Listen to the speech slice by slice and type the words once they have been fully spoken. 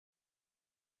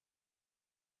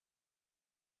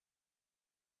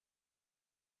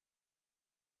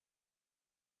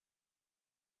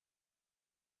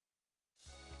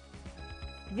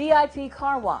VIP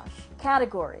Car Wash.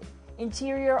 Category: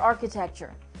 Interior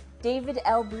Architecture. David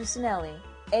L. Bucinelli,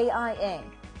 AIA.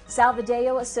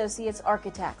 Salvadeo Associates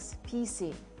Architects,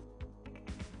 PC.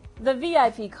 The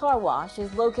VIP Car Wash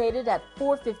is located at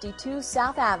 452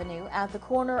 South Avenue at the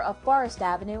corner of Forest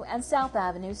Avenue and South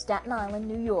Avenue, Staten Island,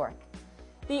 New York.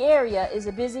 The area is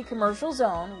a busy commercial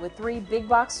zone with 3 big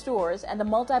box stores and a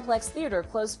multiplex theater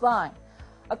close by.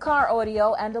 A car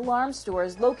audio and alarm store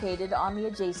is located on the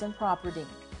adjacent property.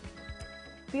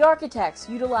 The architects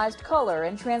utilized color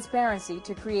and transparency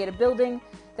to create a building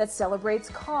that celebrates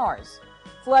cars.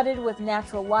 Flooded with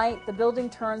natural light, the building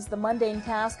turns the mundane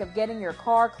task of getting your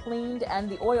car cleaned and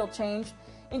the oil changed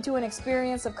into an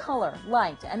experience of color,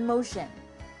 light, and motion.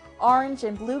 Orange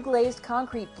and blue glazed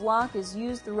concrete block is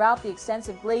used throughout the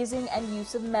extensive glazing and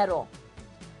use of metal.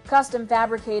 Custom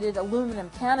fabricated aluminum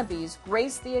canopies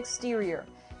grace the exterior,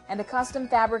 and a custom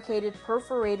fabricated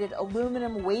perforated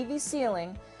aluminum wavy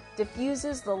ceiling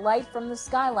diffuses the light from the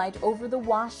skylight over the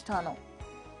wash tunnel.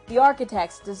 The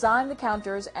architects designed the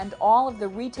counters and all of the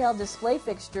retail display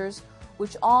fixtures,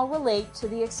 which all relate to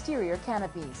the exterior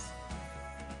canopies.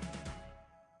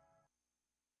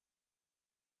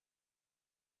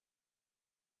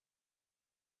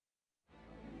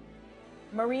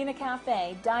 Marina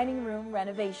Cafe Dining Room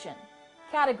Renovation.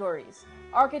 Categories: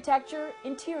 Architecture,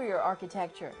 Interior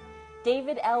Architecture.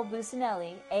 David L.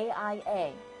 Bucinelli,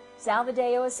 AIA.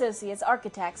 Salvadeo Associates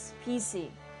Architects, PC.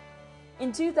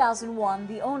 In 2001,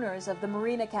 the owners of the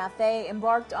Marina Cafe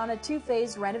embarked on a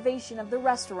 2-phase renovation of the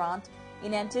restaurant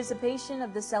in anticipation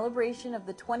of the celebration of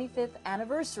the 25th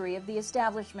anniversary of the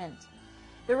establishment.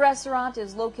 The restaurant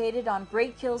is located on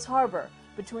Great Kills Harbor,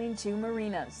 between 2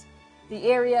 marinas.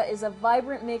 The area is a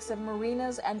vibrant mix of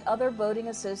marinas and other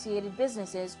boating-associated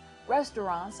businesses,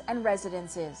 restaurants, and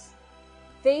residences.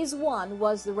 Phase 1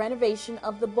 was the renovation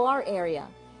of the bar area,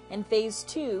 and Phase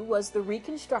 2 was the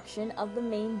reconstruction of the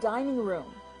main dining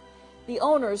room. The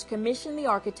owners commissioned the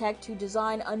architect to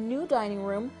design a new dining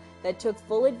room that took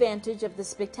full advantage of the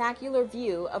spectacular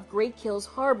view of Great Kills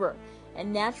Harbor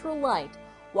and natural light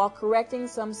while correcting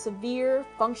some severe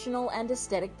functional and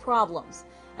aesthetic problems,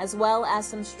 as well as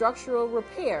some structural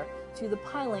repair to the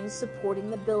pilings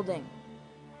supporting the building.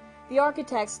 The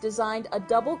architects designed a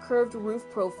double curved roof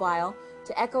profile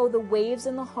to echo the waves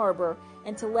in the harbor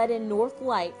and to let in north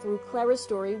light through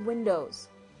clerestory windows.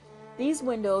 These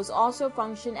windows also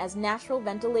function as natural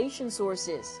ventilation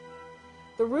sources.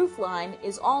 The roof line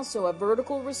is also a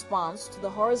vertical response to the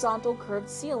horizontal curved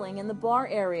ceiling in the bar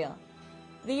area.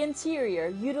 The interior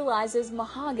utilizes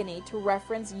mahogany to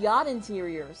reference yacht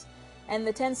interiors, and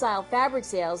the tensile fabric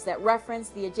sails that reference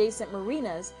the adjacent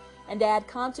marinas and add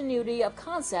continuity of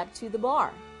concept to the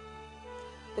bar.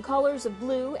 The colors of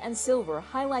blue and silver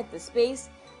highlight the space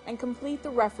and complete the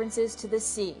references to the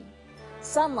sea.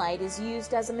 Sunlight is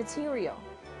used as a material.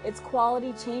 Its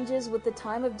quality changes with the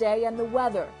time of day and the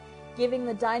weather, giving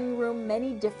the dining room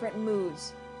many different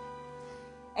moods.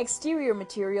 Exterior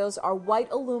materials are white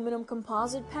aluminum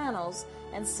composite panels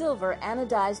and silver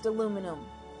anodized aluminum.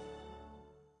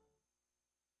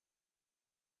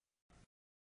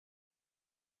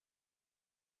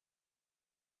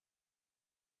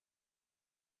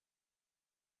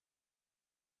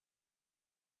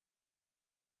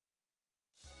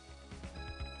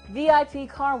 VIP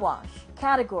Car Wash.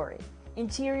 Category: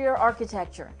 Interior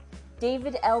Architecture.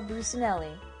 David L.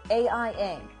 Bucinelli,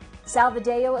 AIA.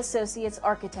 Salvadeo Associates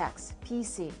Architects,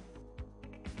 PC.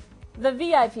 The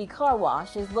VIP Car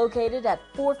Wash is located at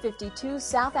 452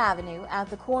 South Avenue at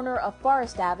the corner of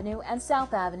Forest Avenue and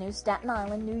South Avenue, Staten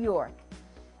Island, New York.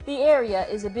 The area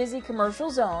is a busy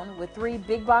commercial zone with 3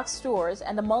 big box stores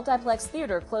and a multiplex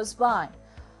theater close by.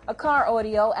 A car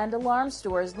audio and alarm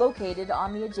store is located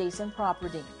on the adjacent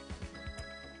property.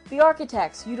 The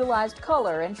architects utilized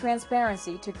color and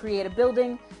transparency to create a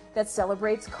building that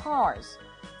celebrates cars.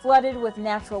 Flooded with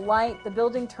natural light, the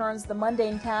building turns the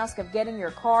mundane task of getting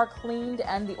your car cleaned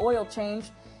and the oil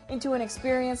changed into an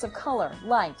experience of color,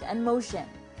 light, and motion.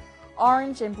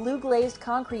 Orange and blue glazed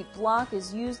concrete block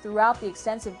is used throughout the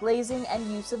extensive glazing and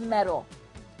use of metal.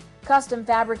 Custom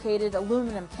fabricated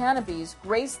aluminum canopies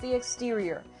grace the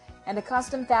exterior, and a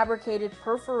custom fabricated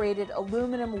perforated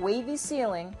aluminum wavy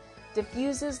ceiling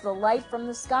diffuses the light from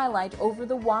the skylight over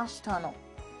the wash tunnel.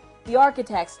 The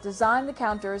architects designed the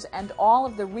counters and all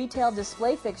of the retail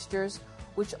display fixtures,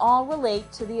 which all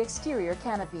relate to the exterior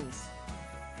canopies.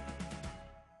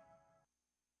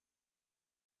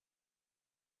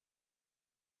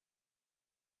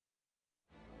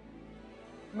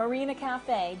 Marina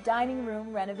Cafe Dining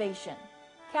Room Renovation.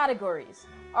 Categories: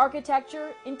 Architecture,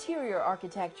 Interior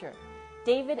Architecture.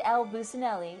 David L.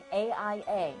 Bucinelli,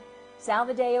 AIA.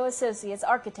 Salvadeo Associates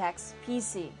Architects,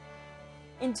 PC.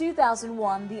 In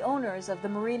 2001, the owners of the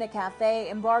Marina Cafe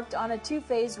embarked on a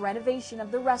two-phase renovation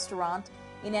of the restaurant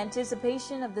in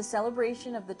anticipation of the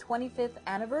celebration of the 25th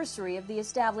anniversary of the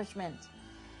establishment.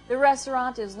 The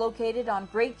restaurant is located on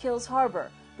Great Kills Harbor,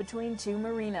 between two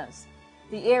marinas.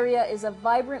 The area is a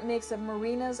vibrant mix of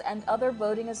marinas and other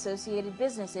boating-associated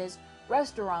businesses,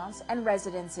 restaurants, and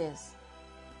residences.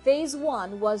 Phase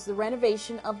 1 was the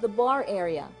renovation of the bar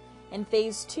area, and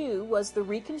Phase 2 was the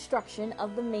reconstruction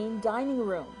of the main dining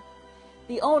room.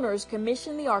 The owners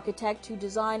commissioned the architect to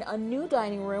design a new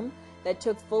dining room that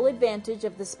took full advantage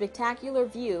of the spectacular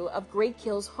view of Great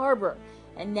Kills Harbor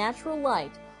and natural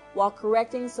light while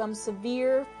correcting some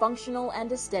severe functional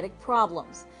and aesthetic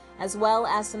problems, as well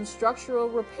as some structural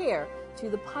repair to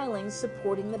the pilings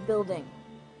supporting the building.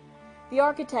 The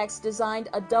architects designed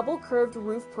a double-curved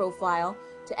roof profile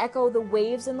to echo the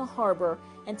waves in the harbor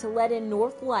and to let in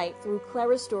north light through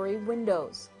clerestory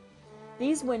windows.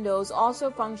 These windows also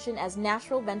function as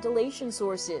natural ventilation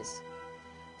sources.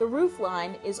 The roof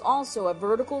line is also a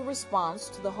vertical response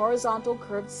to the horizontal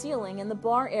curved ceiling in the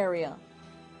bar area.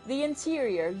 The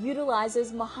interior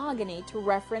utilizes mahogany to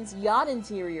reference yacht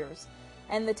interiors,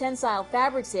 and the tensile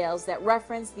fabric sails that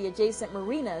reference the adjacent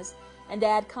marinas and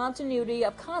add continuity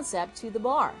of concept to the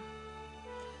bar.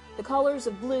 The colors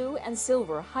of blue and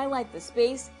silver highlight the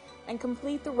space and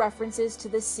complete the references to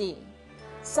the sea.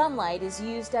 Sunlight is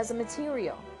used as a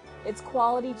material. Its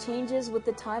quality changes with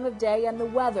the time of day and the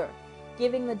weather,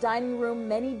 giving the dining room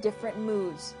many different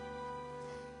moods.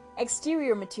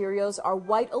 Exterior materials are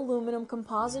white aluminum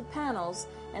composite panels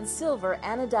and silver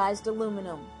anodized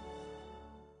aluminum.